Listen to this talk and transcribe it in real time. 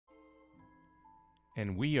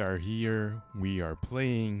And we are here. We are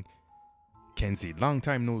playing Kynseed. Long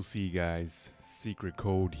time no see, guys. Secret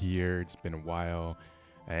code here. It's been a while,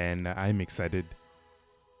 and I'm excited.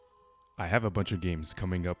 I have a bunch of games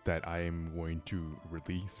coming up that I am going to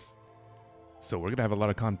release, so we're gonna have a lot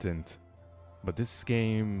of content. But this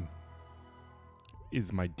game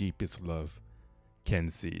is my deepest love,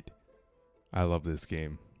 Kynseed. I love this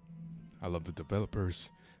game. I love the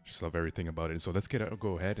developers. Just love everything about it. So let's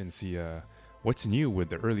go ahead and see what's new with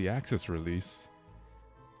the early access release.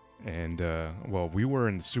 And well, we were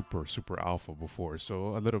in super alpha before,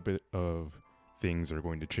 so a little bit of things are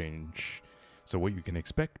going to change. So what you can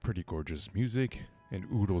expect: pretty gorgeous music and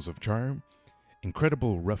oodles of charm,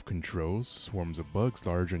 incredible rough controls, swarms of bugs,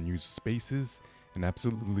 large unused spaces, and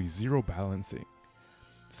absolutely zero balancing.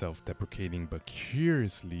 Self-deprecating but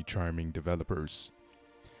curiously charming developers.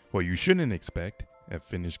 What you shouldn't expect: a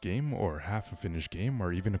finished game, or half a finished game,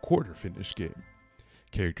 or even a quarter finished game.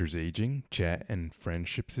 Characters aging, chat and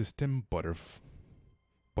friendship system,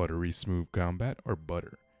 buttery smooth combat, or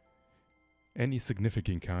butter. Any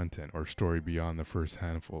significant content or story beyond the first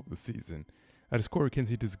handful of the season. At its core,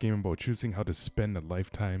 Kynseed is a game about choosing how to spend a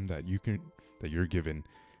lifetime that you're given.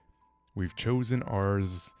 We've chosen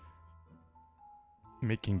ours,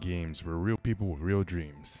 making games. We're real people with real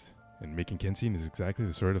dreams. And making Kynseed is exactly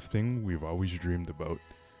the sort of thing we've always dreamed about.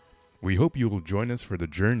 We hope you will join us for the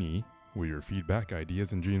journey with your feedback,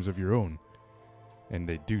 ideas, and dreams of your own. And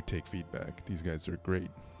they do take feedback. These guys are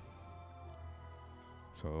great.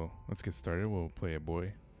 So let's get started. We'll play a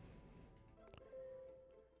boy.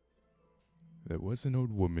 There was an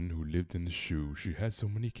old woman who lived in the shoe. She had so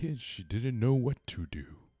many kids, she didn't know what to do.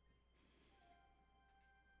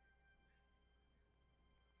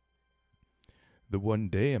 The one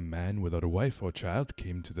day, a man without a wife or child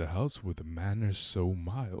came to the house with manners so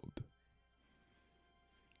mild.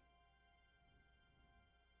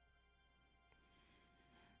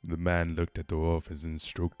 The man looked at the orphans and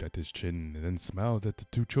stroked at his chin, and then smiled at the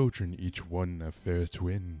two children, each one a fair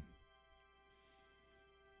twin.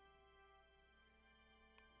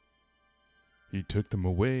 He took them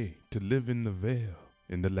away to live in the vale,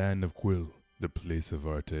 in the land of Quill, the place of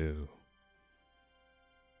our tale.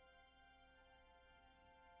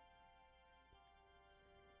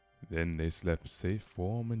 Then they slept safe,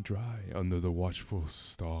 warm, and dry under the watchful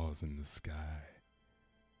stars in the sky.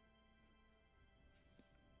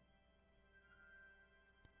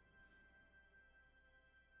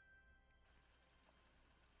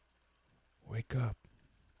 Wake up.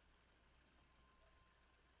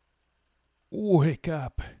 Wake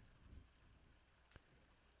up.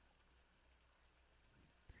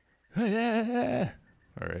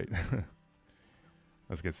 Alright.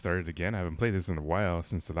 Let's get started again. I haven't played this in a while,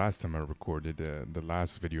 since the last time I recorded the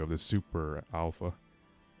last video of the Super Alpha.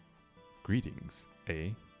 Greetings, eh?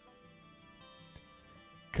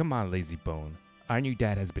 Come on, lazy bone. Our new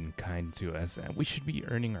dad has been kind to us, and we should be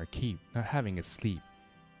earning our keep, not having a sleep.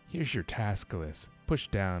 Here's your task list. Push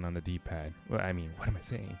down on the D-pad. Well, I mean, what am I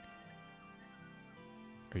saying?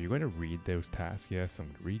 Are you going to read those tasks? Yes, I'm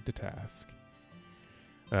going to read the task.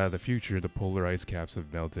 The future, the polar ice caps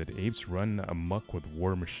have melted. Apes run amok with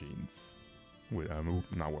war machines.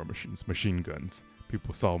 Not war machines, machine guns.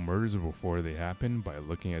 People solve murders before they happen by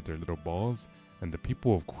looking at their little balls. And the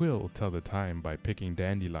people of Quill tell the time by picking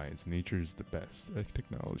dandelions. Nature's the best at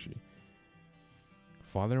technology.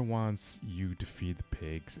 Father wants you to feed the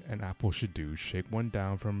pigs. An apple should do. Shake one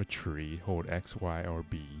down from a tree. Hold X, Y, or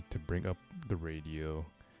B to bring up the radio.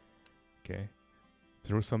 Okay.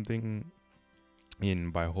 Throw something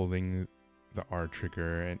in by holding the R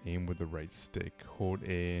trigger and aim with the right stick. Hold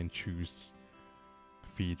A and choose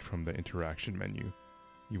feed from the interaction menu.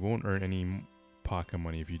 You won't earn any pocket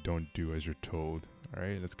money if you don't do as you're told.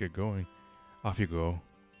 Alright, let's get going. Off you go.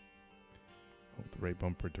 Hold the right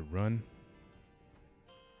bumper to run.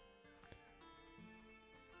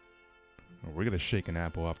 We're gonna shake an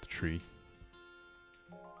apple off the tree.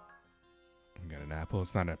 We got an apple.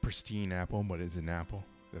 It's not a pristine apple, but it's an apple.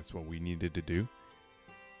 That's what we needed to do.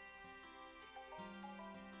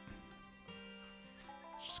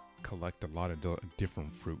 Just collect a lot of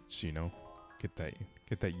different fruits, you know. Get that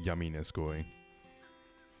yumminess going.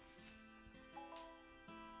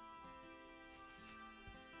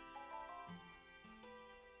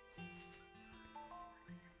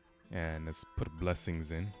 And let's put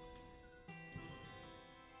blessings in.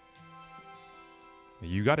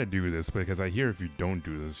 You gotta do this, because I hear if you don't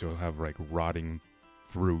do this, you'll have like rotting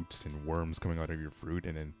fruits and worms coming out of your fruit,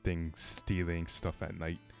 and then things stealing stuff at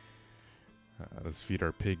night. Let's feed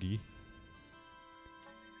our piggy.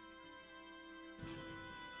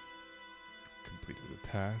 Completed the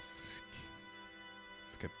task.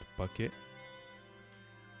 get the bucket.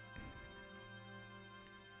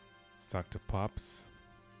 Let's talk to Pops.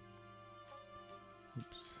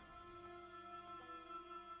 Oops.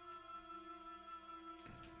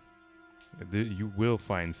 You will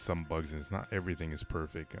find some bugs, and it's not everything is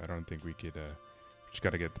perfect. I don't think we could, just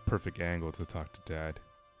gotta get the perfect angle to talk to Dad.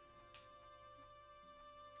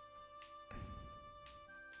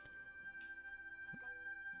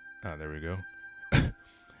 Ah, there we go.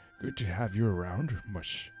 Good to have you around.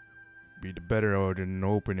 Must be the better out in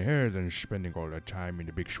open air than spending all that time in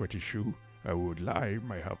the big sweaty shoe. I would lie,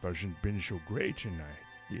 my health hasn't been so great, and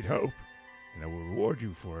I need help. And I will reward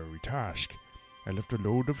you for every task. I left a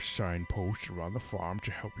load of signposts around the farm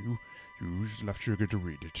to help you. Use left trigger to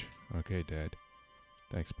read it. Okay, Dad.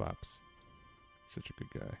 Thanks, Pops. Such a good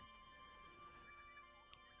guy.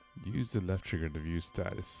 Use the left trigger to view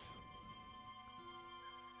status.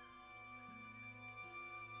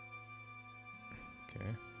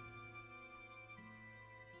 Okay.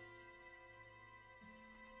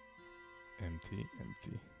 Empty,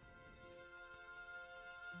 empty.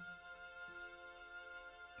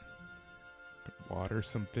 Water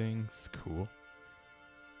some things. Cool.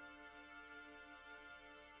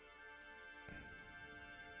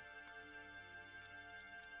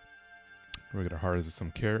 We're gonna harvest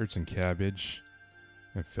some carrots and cabbage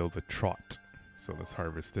and fill the trot. So let's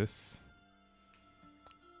harvest this.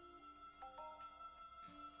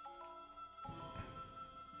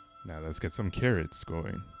 Now let's get some carrots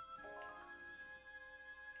going.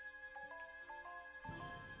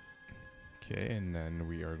 Okay, and then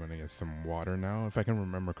we are going to get some water now. If I can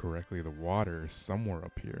remember correctly, the water is somewhere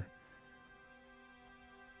up here.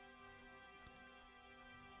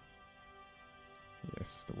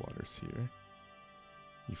 Yes, the water's here.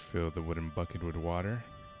 You fill the wooden bucket with water.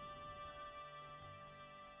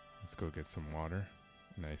 Let's go get some water.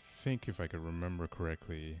 And I think if I could remember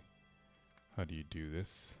correctly, how do you do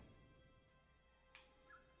this?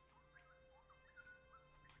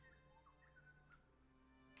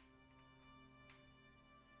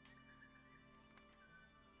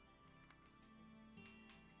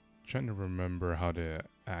 Trying to remember how to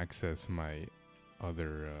access my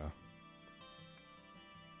other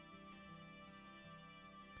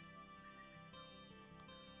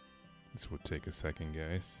this will take a second,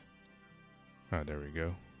 guys. Ah, there we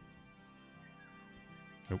go.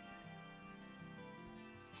 Nope.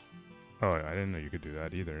 Oh, I didn't know you could do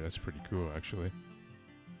that either. That's pretty cool, actually.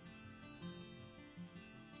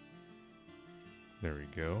 There we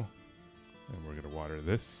go. And we're gonna water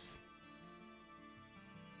this.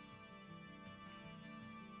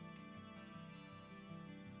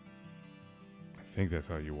 I think that's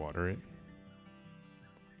how you water it.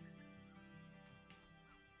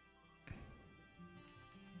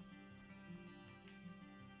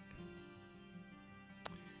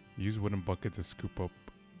 Use wooden bucket to scoop up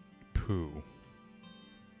poo.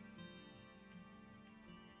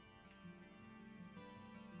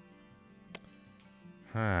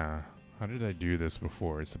 Huh. How did I do this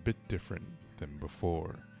before? It's a bit different than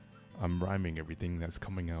before. I'm rhyming everything that's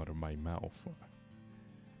coming out of my mouth.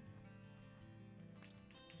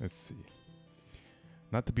 Let's see.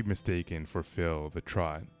 Not to be mistaken for Phil the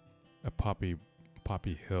Trot, a Poppy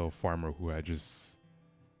Hill farmer who had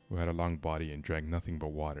a long body and drank nothing but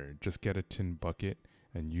water. Just get a tin bucket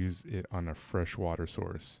and use it on a fresh water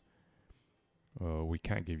source. We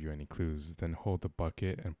can't give you any clues. Then hold the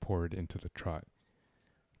bucket and pour it into the trot.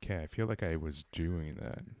 Okay, I feel like I was doing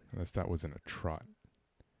that, unless that wasn't a trot.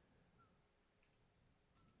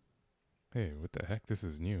 Hey, what the heck? This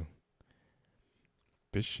is new.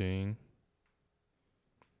 Fishing.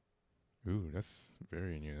 Ooh, that's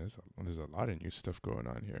very new. There's a lot of new stuff going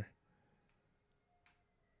on here.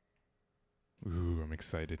 Ooh, I'm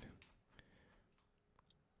excited.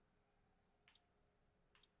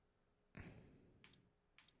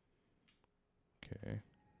 Okay.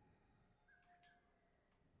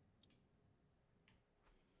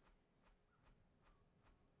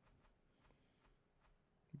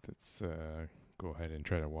 Let's go ahead and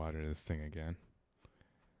try to water this thing again.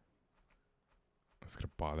 It's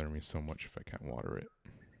gonna bother me so much if I can't water it.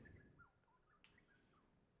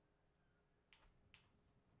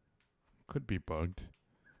 Could be bugged.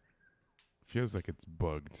 Feels like it's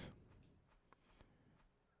bugged.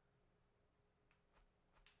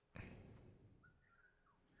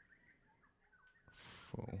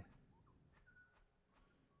 Full.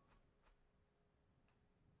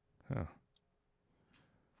 Huh.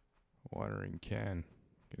 Watering can.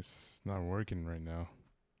 Guess it's not working right now.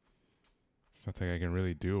 There's nothing I can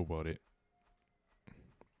really do about it.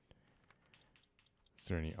 Is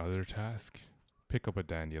there any other task? pick up a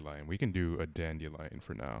dandelion. We can do a dandelion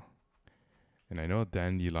for now. And I know a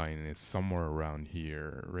dandelion is somewhere around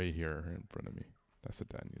here, right here in front of me. That's a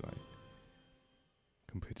dandelion.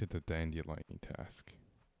 Completed the dandelion task.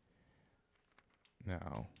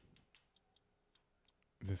 Now,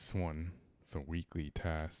 this one is a weekly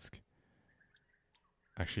task.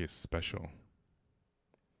 Actually, it's special.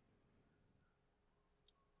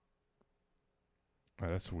 Oh,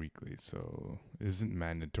 that's weekly, so it isn't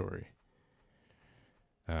mandatory.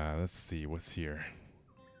 Let's see, what's here?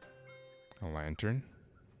 A lantern.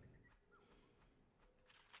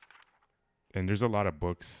 And there's a lot of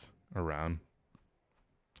books around.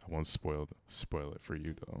 I won't spoil it for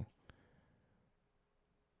you though.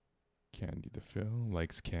 Candy to fill,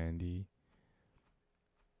 likes candy.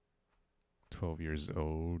 12 years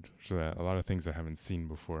old. So that a lot of things I haven't seen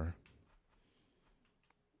before.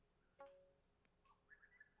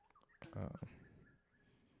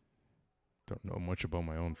 Don't know much about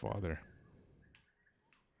my own father.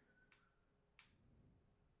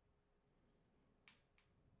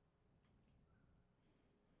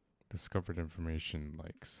 Discovered information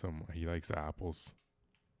like he likes apples.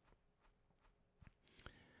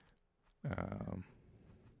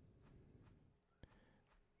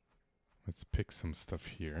 Let's pick some stuff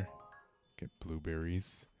here. Get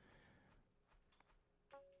blueberries.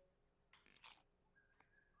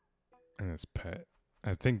 And his pet.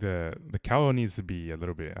 I think the cow needs to be a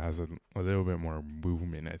little bit more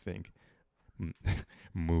movement, I think.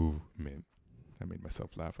 Movement. I made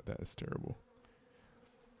myself laugh at that. It's terrible.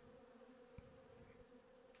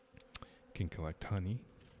 Can collect honey.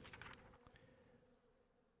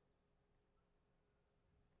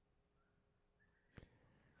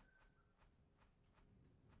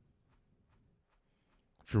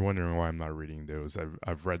 If you're wondering why I'm not reading those,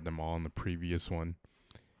 I've read them all in the previous one.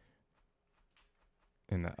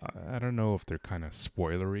 And I don't know if they're kind of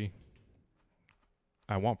spoilery.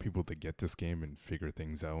 I want people to get this game and figure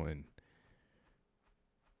things out, and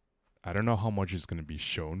I don't know how much is going to be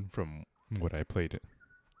shown from what I played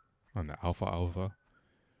on the alpha.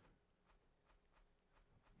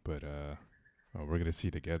 But we're going to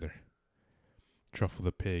see together. Truffle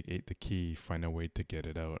the pig ate the key, find a way to get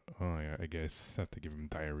it out. Oh yeah, I guess have to give him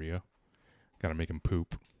diarrhea. Gotta make him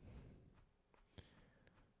poop.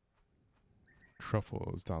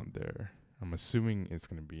 Truffle is down there. I'm assuming it's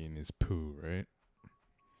gonna be in his poo, right?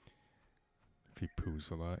 If he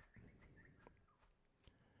poos a lot.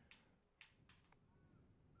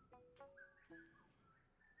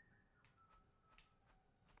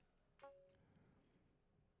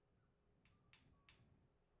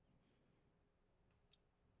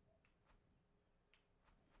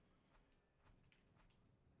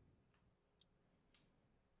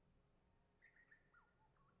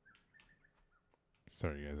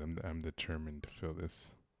 Sorry guys, I'm determined to fill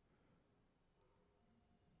this.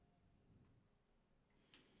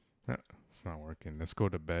 It's not working. Let's go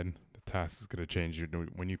to bed. The task is gonna change.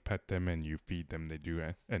 When you pet them and you feed them, they do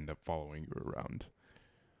end up following you around.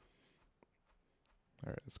 All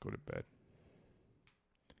right, let's go to bed.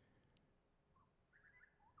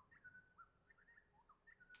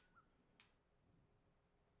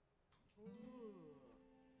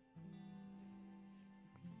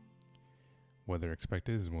 Weather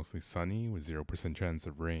expected is mostly sunny with 0% chance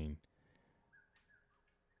of rain.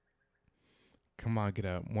 Come on, get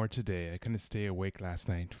up. More today. I couldn't stay awake last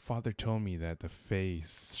night. Father told me that the Fae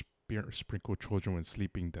sprinkle children with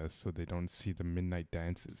sleeping dust so they don't see the midnight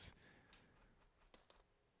dances.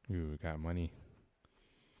 Ooh, got money.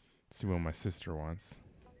 Let's see what my sister wants.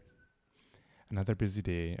 Another busy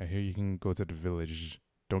day. I hear you can go to the village.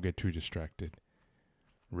 Don't get too distracted.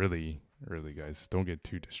 Really, guys, don't get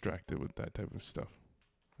too distracted with that type of stuff.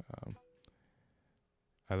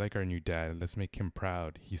 I like our new dad. Let's make him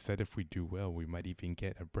proud. He said if we do well, we might even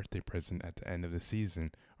get a birthday present at the end of the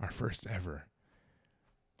season. Our first ever.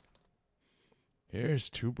 Here's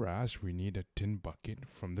 2 brass. We need a tin bucket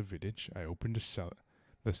from the village. I opened the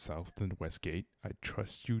south and west gate. I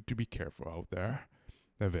trust you to be careful out there.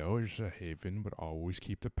 The vale is a haven, but always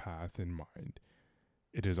keep the path in mind.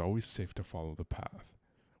 It is always safe to follow the path.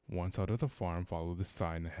 Once out of the farm, follow the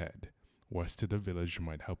sign ahead. West to the village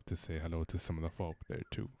might help to say hello to some of the folk there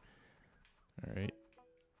too. Alright.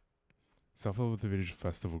 South of the village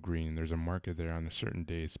festival green. There's a market there on a certain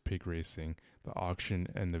day. It's pig racing, the auction,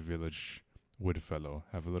 and the village woodfellow.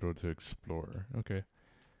 Have a little to explore. Okay.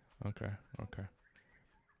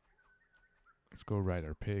 Let's go ride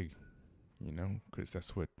our pig. You know, because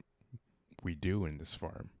that's what we do in this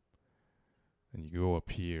farm. And you go up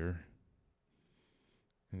here.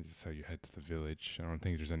 And this is how you head to the village. I don't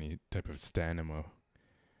think there's any type of stamina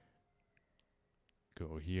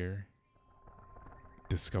go here.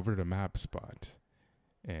 Discover the map spot.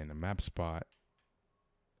 And a map spot,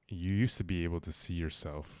 you used to be able to see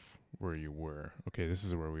yourself where you were. Okay, this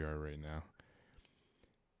is where we are right now.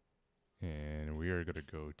 And we are gonna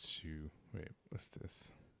go to, wait, what's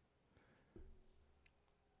this?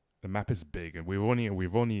 The map is big, and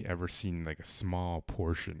we've only ever seen like a small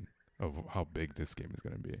portion of how big this game is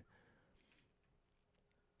gonna be.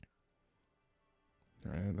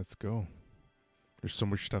 All right, let's go. There's so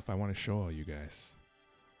much stuff I want to show all you guys.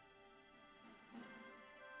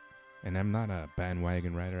 And I'm not a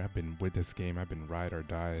bandwagon rider. I've been with this game. I've been ride or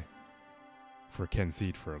die for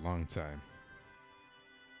Kynseed for a long time.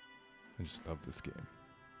 I just love this game.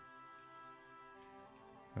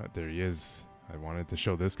 There he is. I wanted to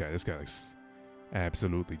show this guy. This guy looks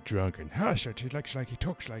absolutely drunk. And hush it, he looks like he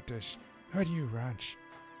talks like this. How do you ranch?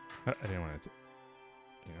 I didn't want to,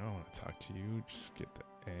 I want to talk to you. Just get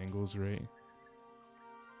the angles right.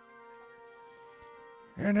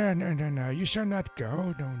 No, you shall not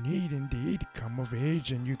go. No need indeed. Come of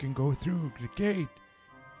age and you can go through the gate.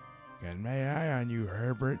 Got my eye on you,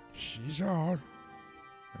 Herbert. She's all.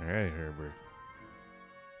 Alright, Herbert.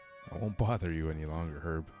 I won't bother you any longer,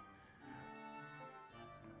 Herb.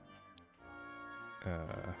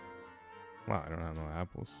 Wow, I don't have no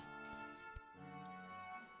apples.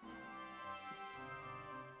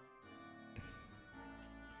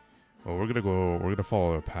 Well, we're gonna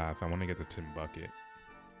follow a path. I want to get the tin bucket.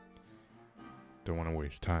 Don't want to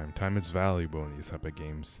waste time. Time is valuable in these type of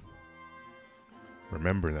games.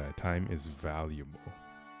 Remember that. Time is valuable.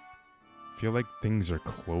 I feel like things are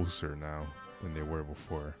closer now than they were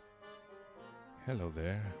before. Hello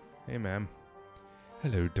there. Hey, ma'am.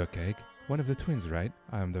 Hello, Duck Egg. One of the twins, right?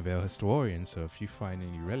 I am the Vale Historian, so if you find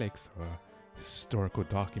any relics or historical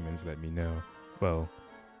documents, let me know. Well,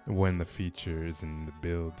 when the feature is in the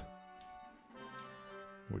build.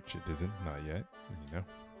 Which it isn't, not yet, you know.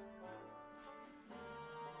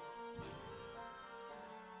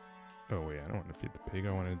 Oh wait, I don't want to feed the pig.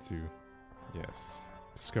 I wanted to, yes,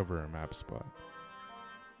 discover a map spot.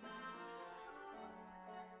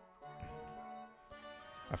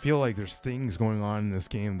 I feel like there's things going on in this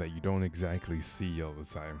game that you don't exactly see all the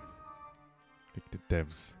time. Like the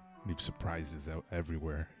devs leave surprises out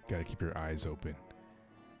everywhere. You gotta keep your eyes open.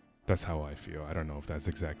 That's how I feel. I don't know if that's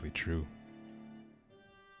exactly true.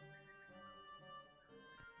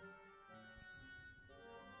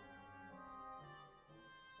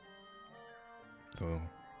 So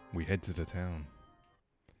we head to the town.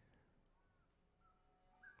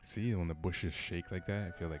 See, when the bushes shake like that,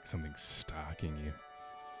 I feel like something's stalking you.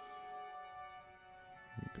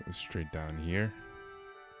 We go straight down here.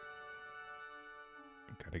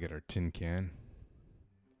 Gotta get our tin can.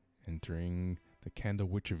 Entering the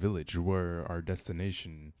Candlewitch Village, where our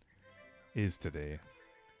destination is today.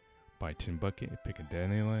 Buy tin bucket, pick a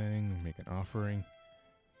dandelion, make an offering.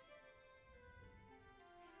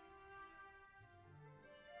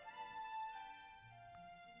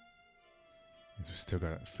 We still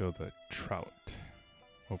gotta fill the trout.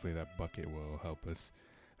 Hopefully that bucket will help us.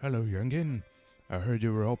 Hello, youngin. I heard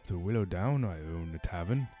you were up to Willow Down. I own a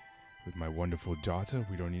tavern with my wonderful daughter.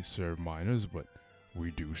 We don't need to serve minors, but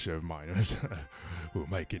we do serve minors. Who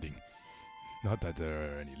am I kidding? Not that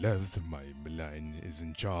there are any left. My malign is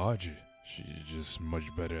in charge. She's just much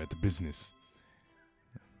better at the business.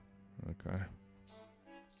 Okay.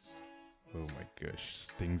 Oh my gosh,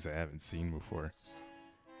 things I haven't seen before.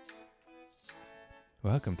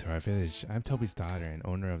 Welcome to our village. I'm Toby's daughter and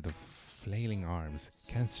owner of the Flailing Arms.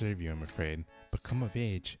 Can't serve you, I'm afraid, but come of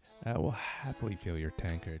age, I will happily fill your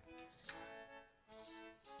tankard.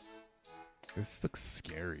 This looks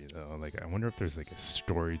scary though. Like, I wonder if there's like a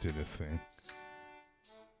story to this thing.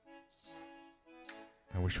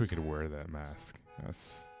 I wish we could wear that mask.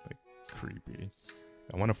 That's like creepy.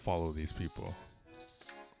 I want to follow these people.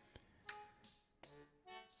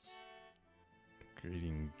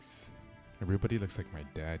 Greetings. Everybody looks like my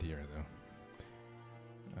dad here, though.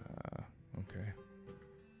 Okay.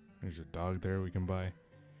 There's a dog there we can buy.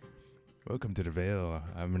 Welcome to the Vale.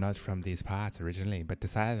 I'm not from these parts originally, but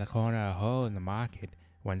decided to corner a hole in the market.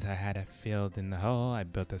 Once I had it filled in the hole, I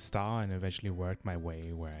built a stall and eventually worked my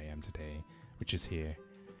way where I am today, which is here.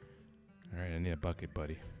 Alright, I need a bucket,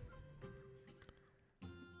 buddy.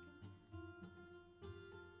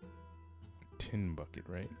 Tin bucket,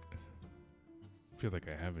 right? I feel like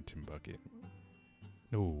I have a tin bucket.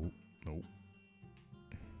 No, no.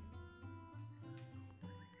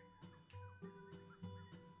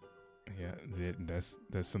 Yeah, that's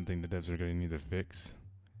something the devs are gonna need to fix.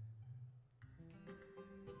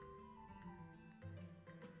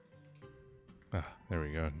 Ah, there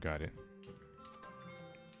we go, got it.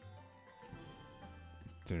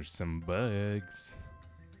 There's some bugs.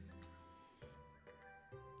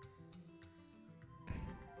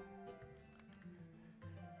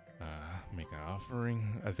 Make an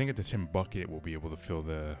offering. I think at the tin bucket we'll be able to fill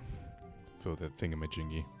the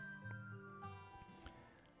thingamajiggy.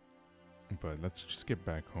 But let's just get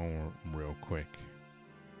back home real quick.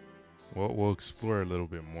 We'll explore a little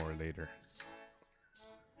bit more later.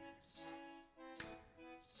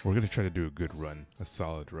 We're gonna try to do a good run, a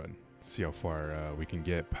solid run. See how far we can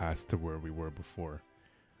get past to where we were before.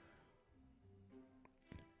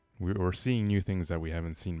 We're seeing new things that we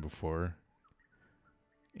haven't seen before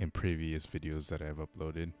in previous videos that I've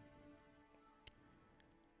uploaded.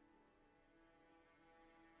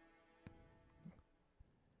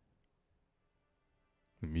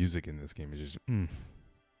 The music in this game is just, you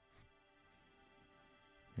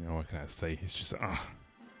know, what can I say? It's just,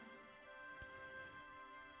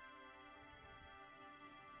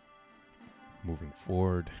 Moving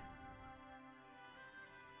forward.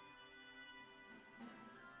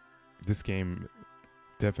 This game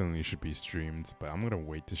definitely should be streamed, but I'm gonna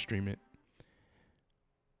wait to stream it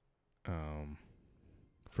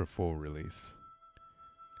for full release,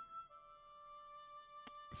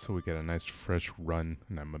 so we get a nice fresh run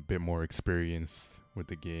and I'm a bit more experienced with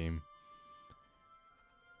the game.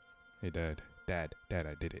 Hey Dad, I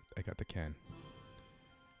did it. I got the can.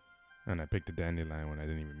 And I picked the dandelion when I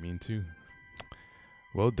didn't even mean to.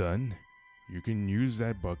 Well done. You can use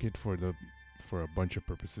that bucket for a bunch of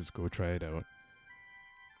purposes. Go try it out.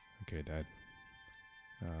 Okay, Dad.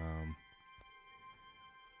 I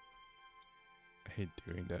hate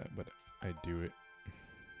doing that, but I do it.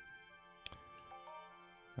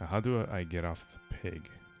 How do I get off the pig?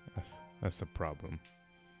 That's the problem.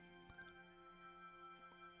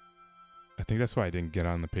 I think that's why I didn't get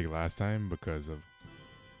on the pig last time, because of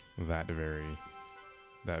that very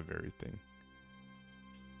thing.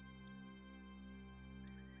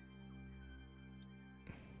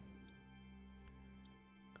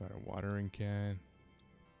 Got a watering can.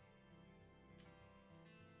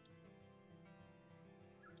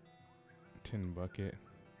 Tin bucket.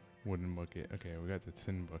 Wooden bucket. Okay, we got the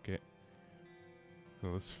tin bucket. So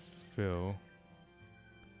let's fill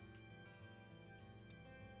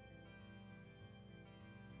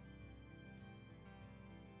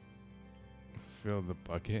the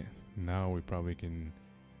bucket. Now we probably can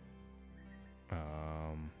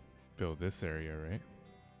fill this area, right?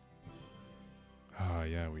 Ah,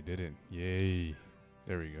 yeah, we did it. Yay.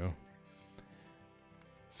 There we go.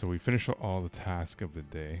 So we finished all the tasks of the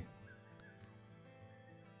day.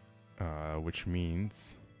 Which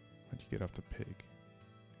means, how do you get off the pig?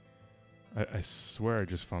 I swear I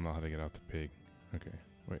just found out how to get off the pig. Okay,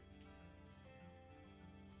 wait.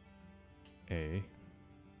 A.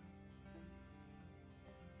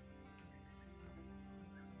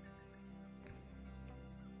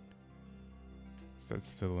 Is that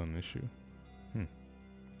still an issue?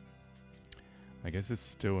 I guess it's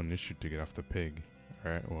still an issue to get off the pig.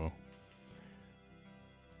 Alright, well.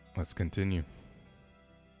 Let's continue.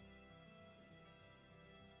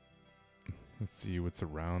 Let's see what's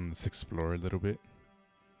around. Let's explore a little bit.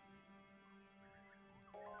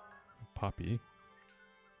 Poppy.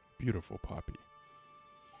 Beautiful poppy.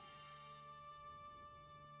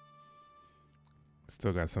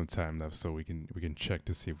 Still got some time left, so we can check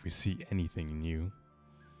to see if we see anything new.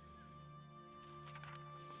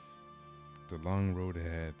 The long road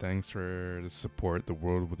ahead. Thanks for the support, the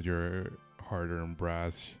world with your hard-earned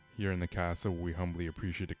brass. Here in the castle, we humbly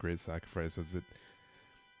appreciate the great sacrifice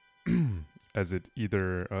as it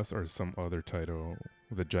either us or some other title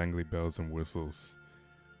with the jangly bells and whistles.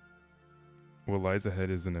 What lies ahead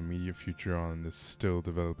is an immediate future on this still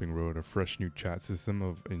developing road, a fresh new chat system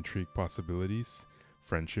of intrigue possibilities,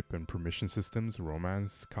 friendship and permission systems,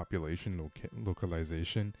 romance, copulation,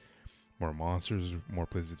 localization, more monsters, more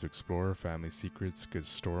places to explore, family secrets, good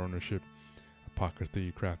store ownership,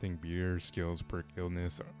 apothecary, crafting, beer, skills, perk,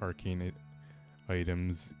 illness, arcane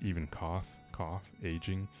items, even cough,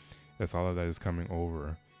 aging. That's all of that is coming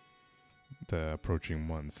over the approaching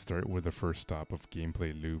months. Start with the first stop of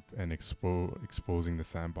gameplay loop and exposing the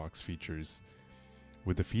sandbox features.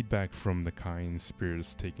 With the feedback from the kind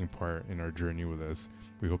spirits taking part in our journey with us,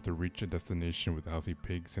 we hope to reach a destination with healthy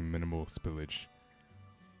pigs and minimal spillage.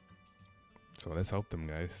 So let's help them,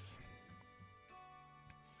 guys.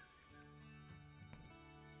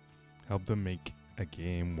 Help them make a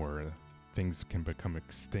game where things can become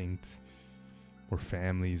extinct, where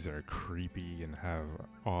families are creepy and have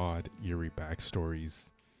odd, eerie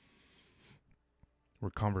backstories,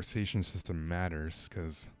 where conversation system matters,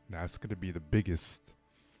 because that's going to be the biggest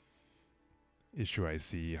issue I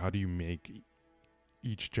see. How do you make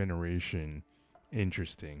each generation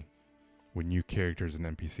interesting with new characters and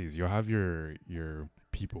NPCs. You'll have your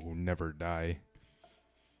people who never die,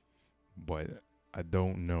 but I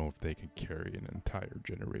don't know if they can carry an entire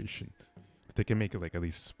generation. If they can make it like at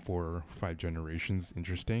least 4 or 5 generations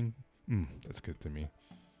interesting, that's good to me.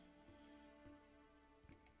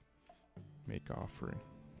 Make offering.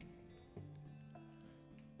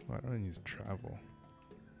 Why do I need to travel?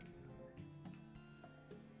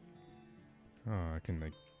 Oh, I can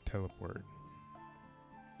like teleport.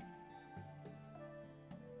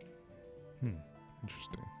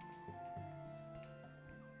 Interesting.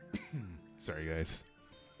 Sorry, guys.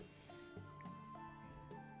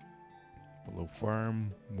 Below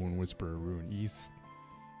farm, Moon Whisperer, Ruin East.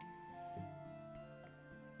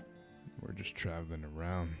 We're just traveling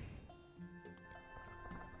around,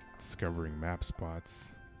 discovering map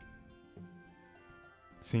spots,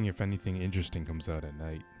 seeing if anything interesting comes out at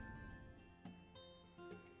night.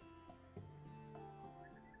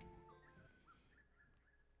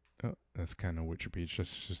 Oh, that's kind of Witcher Beach.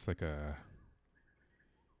 That's just like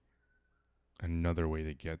another way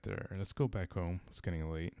to get there. Let's go back home. It's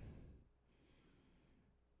getting late.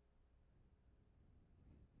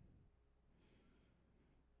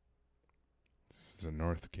 This is the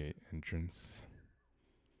North Gate entrance.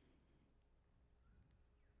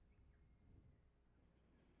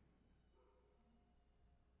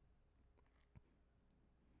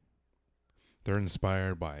 They're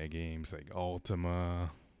inspired by games like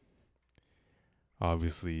Ultima.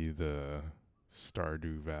 Obviously, the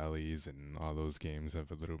Stardew Valleys and all those games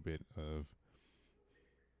have a little bit of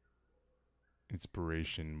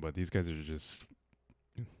inspiration, but these guys are just,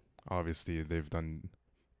 obviously they've done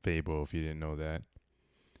Fable, if you didn't know that.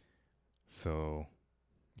 So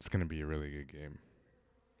it's gonna be a really good game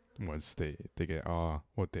once they get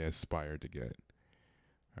what they aspire to get.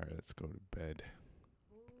 All right, let's go to bed.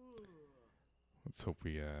 Let's hope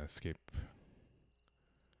we escape.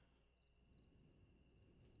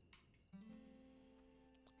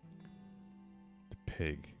 The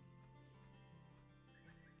pig.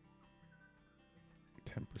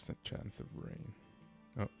 10% chance of rain.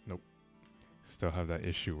 Oh, nope. Still have that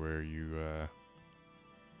issue where you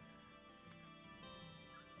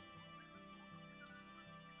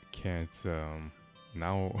can't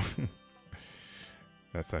now.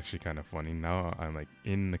 That's actually kind of funny. Now I'm like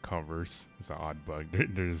in the covers. It's an odd bug.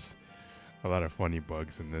 There's a lot of funny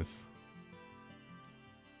bugs in this.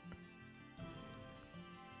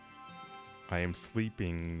 I am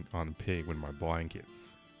sleeping on pig with my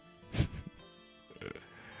blankets.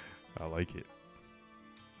 I like it.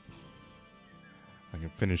 I can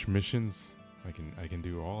finish missions. I can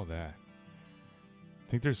do all that. I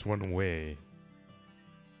think there's one way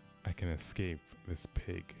I can escape this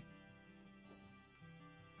pig.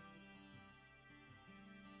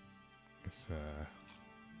 Let's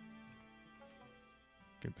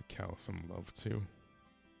give the cow some love too.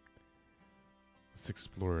 Let's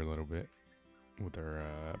explore a little bit with our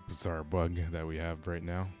bizarre bug that we have right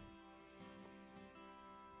now.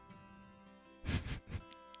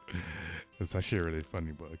 It's actually a really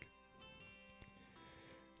funny bug.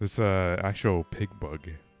 This actual pig bug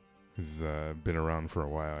has been around for a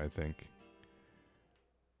while, I think.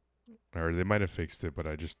 Or they might have fixed it, but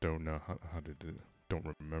I just don't know how to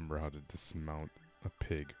don't remember how to dismount a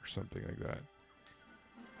pig or something like that.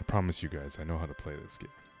 I promise you guys, I know how to play this game.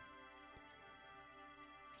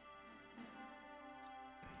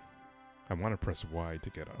 I want to press Y to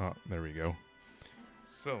get up. There we go.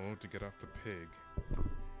 So, to get off the pig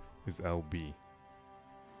is LB.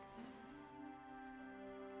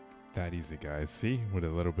 That easy, guys. See? With a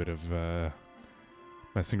little bit of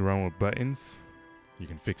messing around with buttons, you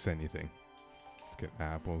can fix anything. Let's get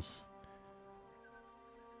apples.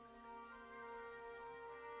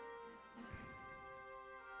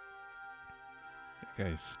 That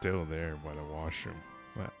guy's still there by the washroom.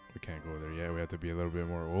 Well, we can't go there yet. We have to be a little bit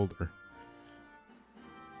more older.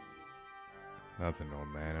 Nothing, old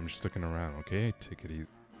man. I'm just looking around, okay? Take it easy.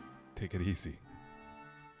 Take it easy.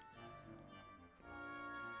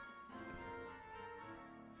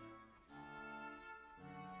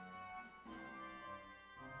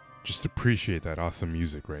 Just appreciate that awesome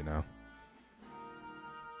music right now.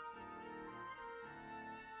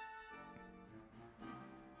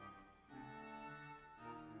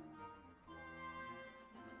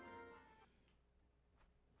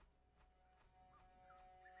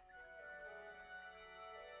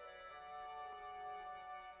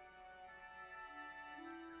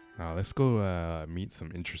 Now let's go meet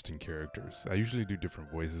some interesting characters. I usually do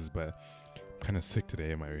different voices, but I'm kind of sick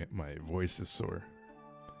today. My voice is sore.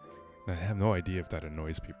 I have no idea if that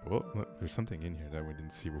annoys people. Oh, look, there's something in here that we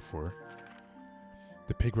didn't see before.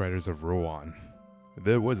 The Pig Riders of Rowan.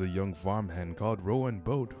 There was a young farmhand called Rowan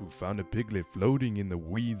Boat who found a piglet floating in the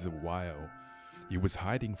weeds a while. He was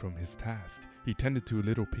hiding from his task. He tended to a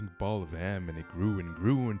little pink ball of ham, and it grew and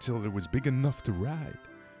grew until it was big enough to ride.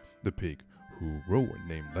 The pig, who Rowan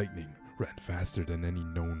named Lightning, ran faster than any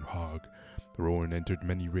known hog. Rowan entered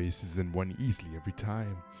many races and won easily every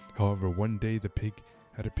time. However, one day the pig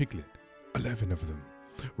had a piglet, 11 of them.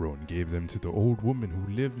 Rowan gave them to the old woman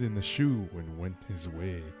who lived in the shoe and went his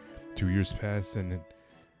way. 2 years passed, and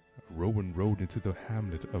Rowan rode into the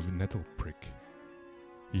hamlet of Nettleprick.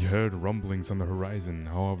 He heard rumblings on the horizon.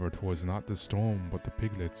 However, it was not the storm, but the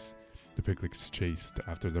piglets. The piglets chased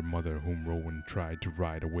after their mother, whom Rowan tried to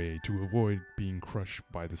ride away to avoid being crushed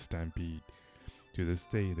by the stampede. To this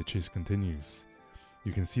day, the chase continues.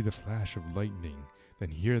 You can see the flash of lightning, then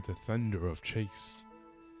hear the thunder of chase.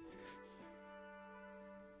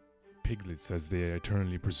 Piglets as they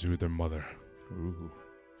eternally pursue their mother. Ooh,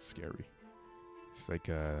 scary. It's like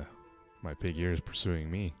my pig ear is pursuing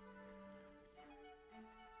me.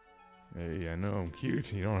 Hey, I know I'm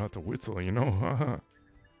cute. You don't have to whistle, you know?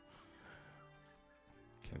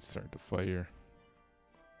 Can't start the fire.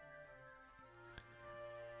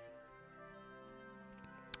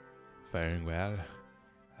 Faring well.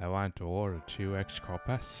 I want to order 2 extra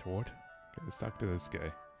password. Let's talk to this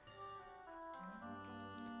guy.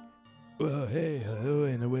 Well, hey, hello,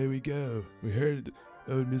 and away we go. We heard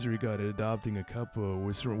old Misery got adopting a couple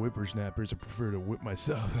with some whippersnappers. I prefer to whip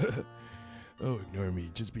myself. Oh, ignore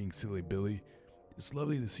me, just being silly, Billy. It's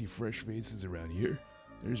lovely to see fresh faces around here.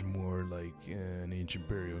 There's more like an ancient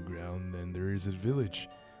burial ground than there is a village.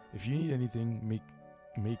 If you need anything,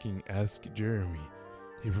 making, ask Jeremy.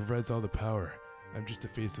 He provides all the power. I'm just the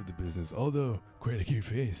face of the business, although quite a cute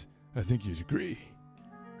face. I think you'd agree.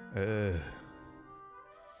 Hello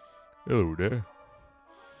there.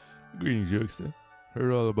 Greetings, youngster.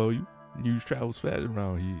 Heard all about you. News travels fast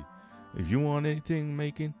around here. If you want anything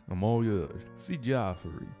making, I'm all yours. See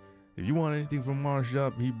Joffrey. If you want anything from our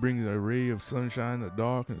shop, he brings a ray of sunshine in the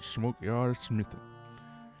dark and a smoky art of smithing.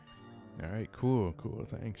 Alright, cool,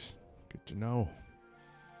 thanks. Good to know.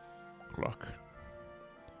 Clock.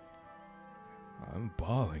 I'm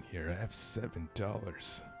balling here. I have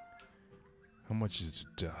 $7. How much is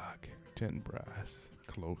a dog? 10 brass.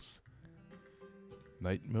 Close.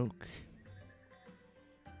 Night milk.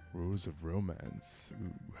 Rose of romance.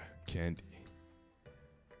 Ooh, candy.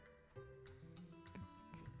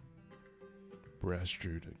 Brass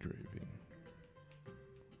strewed engraving.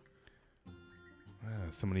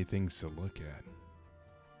 So many things to look at.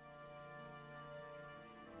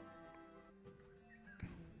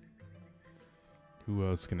 Who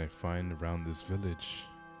else can I find around this village?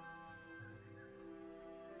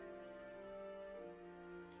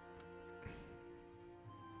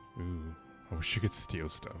 Ooh, I wish you could steal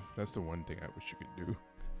stuff. That's the one thing I wish you could do.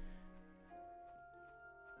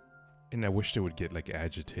 And I wish they would get like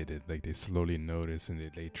agitated, like they slowly notice and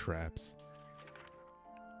they lay traps.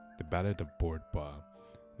 The Ballad of Bored Bob.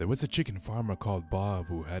 There was a chicken farmer called Bob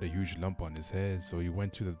who had a huge lump on his head, so he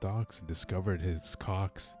went to the docks and discovered his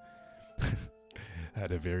cocks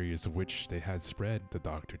had a various which they had spread. The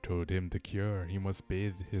doctor told him to cure, he must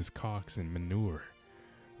bathe his cocks in manure.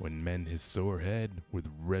 When mend his sore head with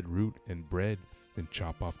red root and bread, then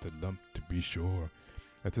chop off the lump to be sure.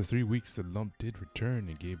 After 3 weeks the lump did return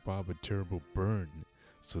and gave Bob a terrible burn.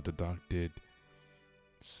 So the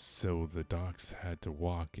docs had to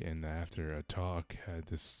walk, and after a talk had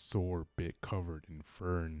the sore bit covered in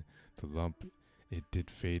fern. The lump, it did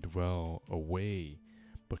fade well away,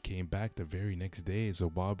 but came back the very next day. So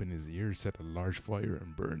Bob in his ears set a large fire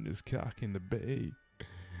and burned his cock in the bay.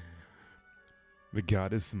 The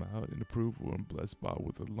goddess smiled in approval and blessed Bob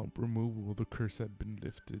with the lump removal. The curse had been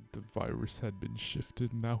lifted, the virus had been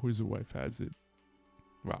shifted, now his wife has it.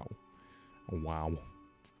 Wow. Wow.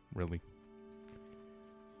 Really?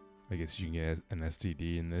 I guess you can get an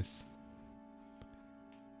STD in this.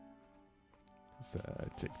 Let's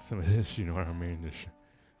take some of this, you know what I mean?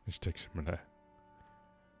 Let's take some of that.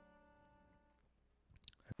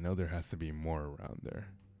 I know there has to be more around there.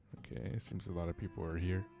 Okay, it seems a lot of people are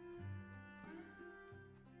here.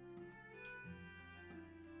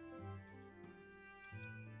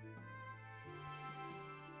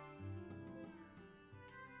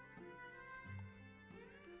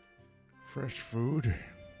 Fresh food.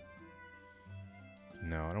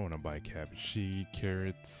 No, I don't want to buy cabbage seed,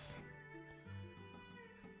 carrots.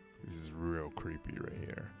 This is real creepy right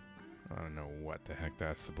here. I don't know what the heck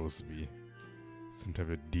that's supposed to be. Some type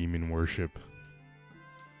of demon worship.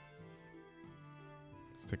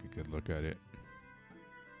 Let's take a good look at it.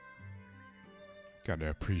 Gotta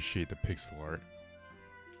appreciate the pixel art.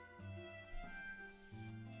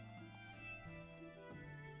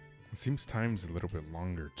 It seems time's a little bit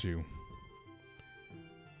longer too.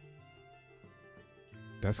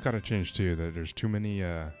 That's gotta change too, that there's too many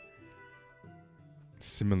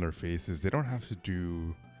similar faces. They don't have to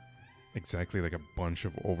do exactly like a bunch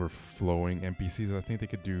of overflowing NPCs. I think they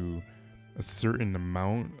could do a certain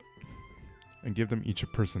amount and give them each a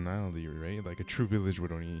personality, right? Like a true village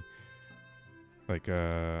would only like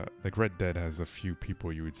Red Dead has a few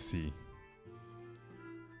people you would see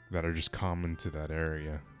that are just common to that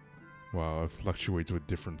area. While it fluctuates with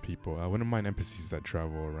different people. I wouldn't mind NPCs that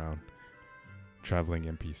travel around. Traveling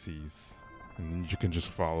NPCs. And then you can just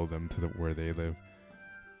follow them to where they live.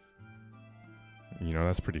 You know,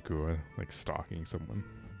 that's pretty cool. Like stalking someone.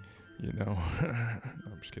 You know? No,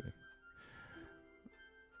 I'm just kidding.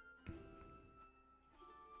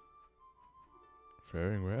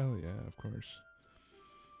 Faring well? Yeah, of course.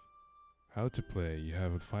 How to play. You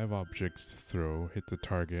have 5 objects to throw. Hit the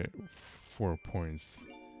target 4 points.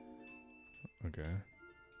 Okay.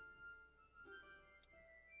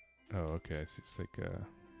 Oh, okay. So it's like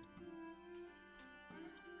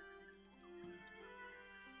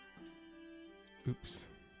oops.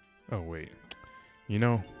 Oh wait. You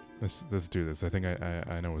know, let's do this. I think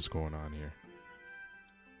I know what's going on here.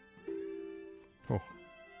 Oh.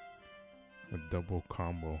 A double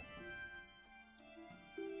combo.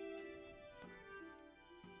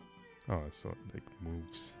 Oh, so it like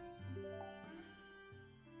moves.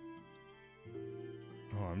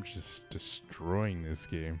 Oh, I'm just destroying this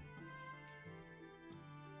game.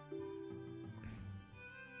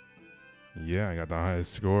 Yeah, I got the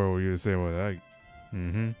highest score. What you say about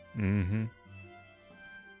that?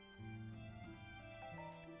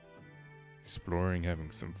 Exploring,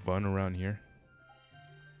 having some fun around here.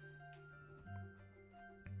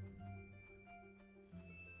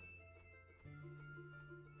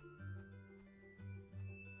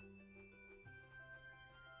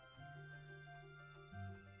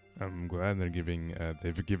 I'm glad they're giving.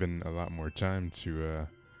 They've given a lot more time to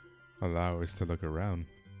allow us to look around.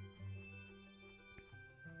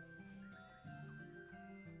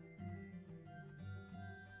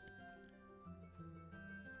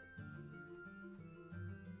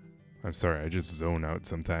 I'm sorry, I just zone out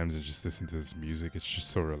sometimes and just listen to this music. It's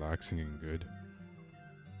just so relaxing and good.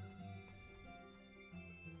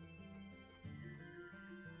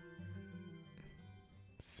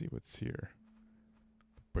 Let's see what's here.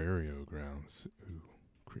 Burial grounds. Ooh,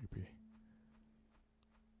 creepy.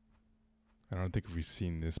 I don't think we've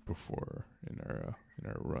seen this before in our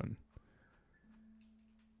run.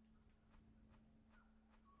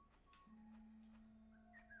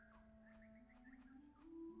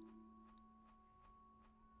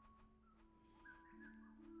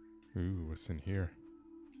 Ooh, what's in here?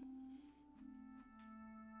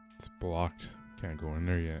 It's blocked. Can't go in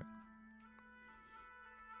there yet.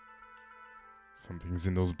 Something's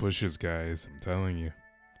in those bushes, guys. I'm telling you.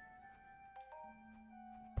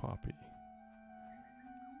 Poppy.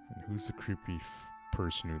 And who's the creepy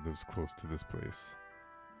person who lives close to this place?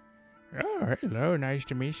 Oh, hello. Nice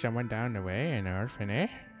to meet someone down the way. An orphan, eh?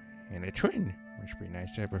 And a twin. Must be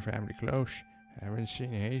nice to have her family close. I haven't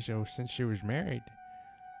seen Hazel since she was married.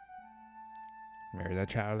 Married that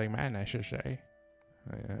traveling man, I should say.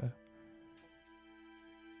 Oh, yeah.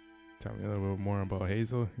 Tell me a little bit more about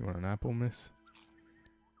Hazel. You want an apple, miss?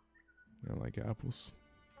 You don't like apples?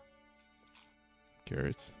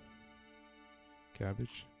 Carrots?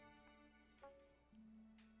 Cabbage?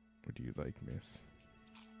 What do you like, miss?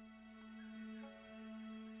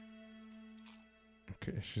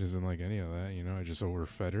 Okay, she doesn't like any of that, you know, I just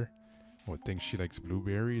overfed her. I would think she likes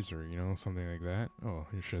blueberries or, you know, something like that. Oh,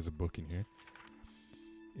 here she has a book in here.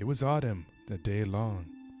 It was autumn, the day long.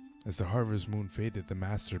 As the harvest moon faded, the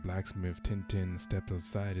master blacksmith Tintin stepped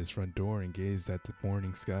outside his front door and gazed at the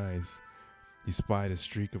morning skies. He spied a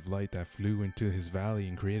streak of light that flew into his valley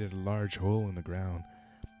and created a large hole in the ground.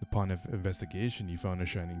 Upon investigation, he found a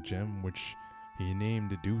shining gem, which he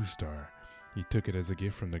named the Dew Star. He took it as a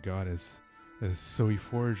gift from the goddess, so he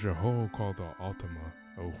forged a hoe called the Ultima.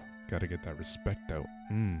 Oh, gotta get that respect out.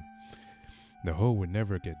 The hoe would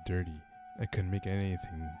never get dirty. It could make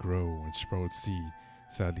anything grow and sprout seed.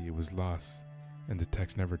 Sadly, it was lost, and the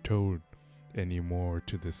text never told any more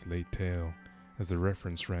to this late tale. As the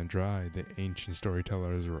reference ran dry, the ancient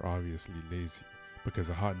storytellers were obviously lazy, because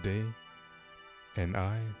a hot day, and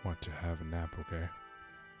I want to have a nap, okay?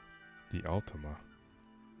 The Ultima.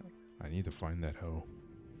 I need to find that hoe.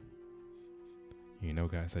 You know,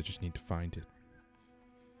 guys, I just need to find it.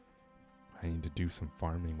 I need to do some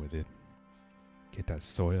farming with it. Get that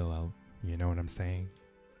soil out. You know what I'm saying?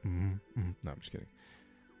 No, I'm just kidding.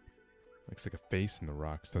 Looks like a face in the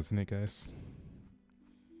rocks, doesn't it, guys?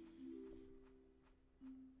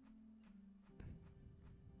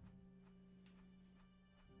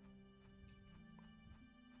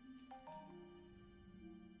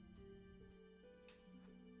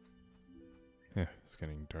 Yeah, it's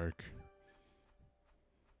getting dark.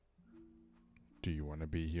 Do you want to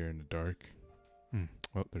be here in the dark?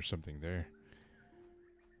 Oh, there's something there.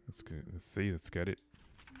 Let's see, let's get it.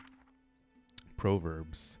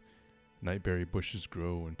 Proverbs. Nightberry bushes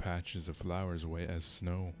grow in patches of flowers white as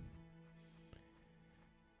snow.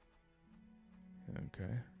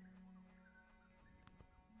 Okay.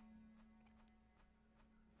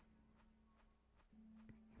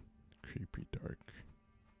 Creepy dark.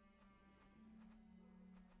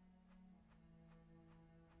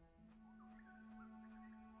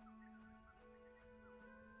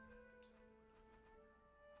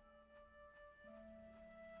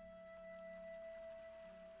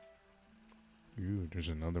 Ooh, there's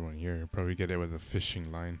another one here. Probably get it with a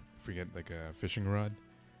fishing line. If we get like a fishing rod.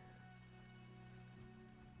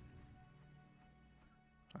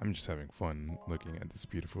 I'm just having fun looking at this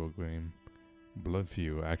beautiful game.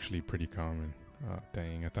 Bloodfew, actually pretty common. Oh,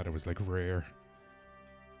 dang, I thought it was like rare.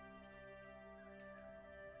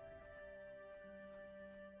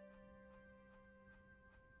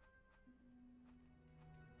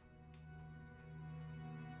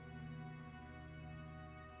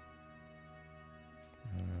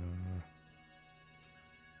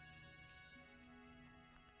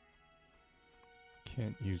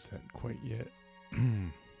 Can't use that quite yet.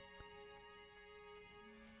 Let's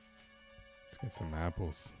get some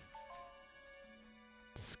apples.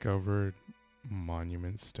 Discovered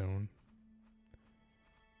monument stone.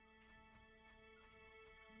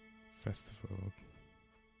 Festival.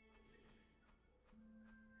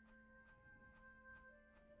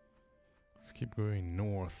 Let's keep going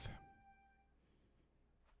north.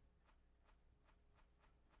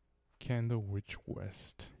 Candle Witch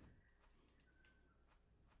West.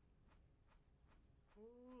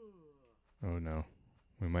 Oh no,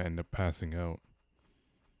 we might end up passing out.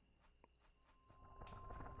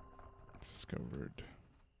 Discovered.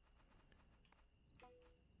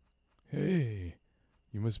 Hey,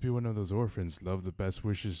 you must be one of those orphans. Love the best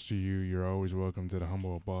wishes to you. You're always welcome to the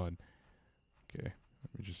humble abode. Okay,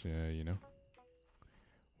 let me just say, you know.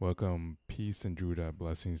 Welcome, peace and Judah.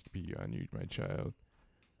 Blessings be on you, my child.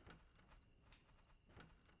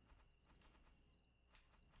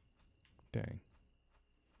 Dang.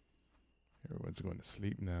 Everyone's going to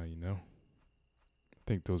sleep now, you know. I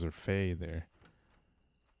think those are Fae there.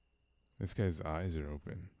 This guy's eyes are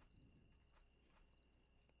open.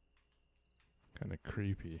 Kind of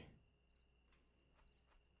creepy.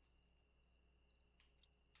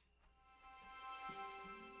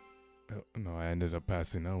 Oh, no, I ended up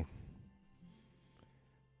passing out.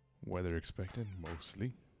 Weather expected,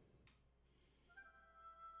 mostly.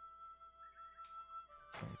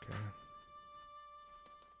 Okay.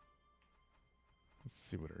 Let's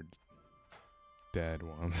see what her dad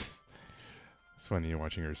wants. It's funny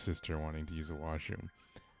watching her sister wanting to use a washroom.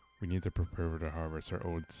 We need to prepare to harvest. Our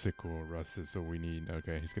old sickle rusted, so we need...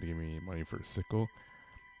 Okay, he's going to give me money for a sickle.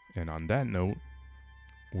 And on that note,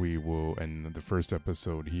 we will end the first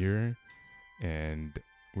episode here. And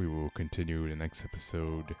we will continue the next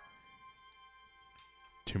episode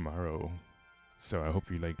tomorrow. So I hope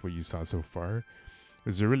you liked what you saw so far. It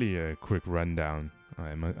was really a quick rundown.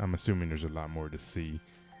 I'm assuming there's a lot more to see.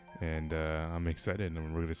 And I'm excited,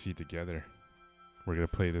 and we're going to see it together. We're going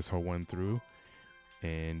to play this whole one through.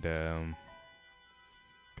 And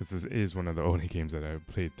because this is one of the only games that I've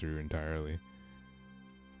played through entirely.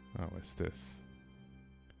 Oh, what's this?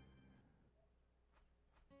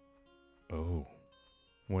 Oh,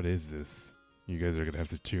 what is this? You guys are going to have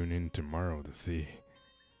to tune in tomorrow to see.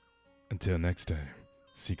 Until next time,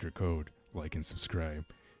 secret code, like and subscribe.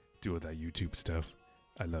 Do all that YouTube stuff.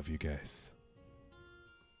 I love you guys.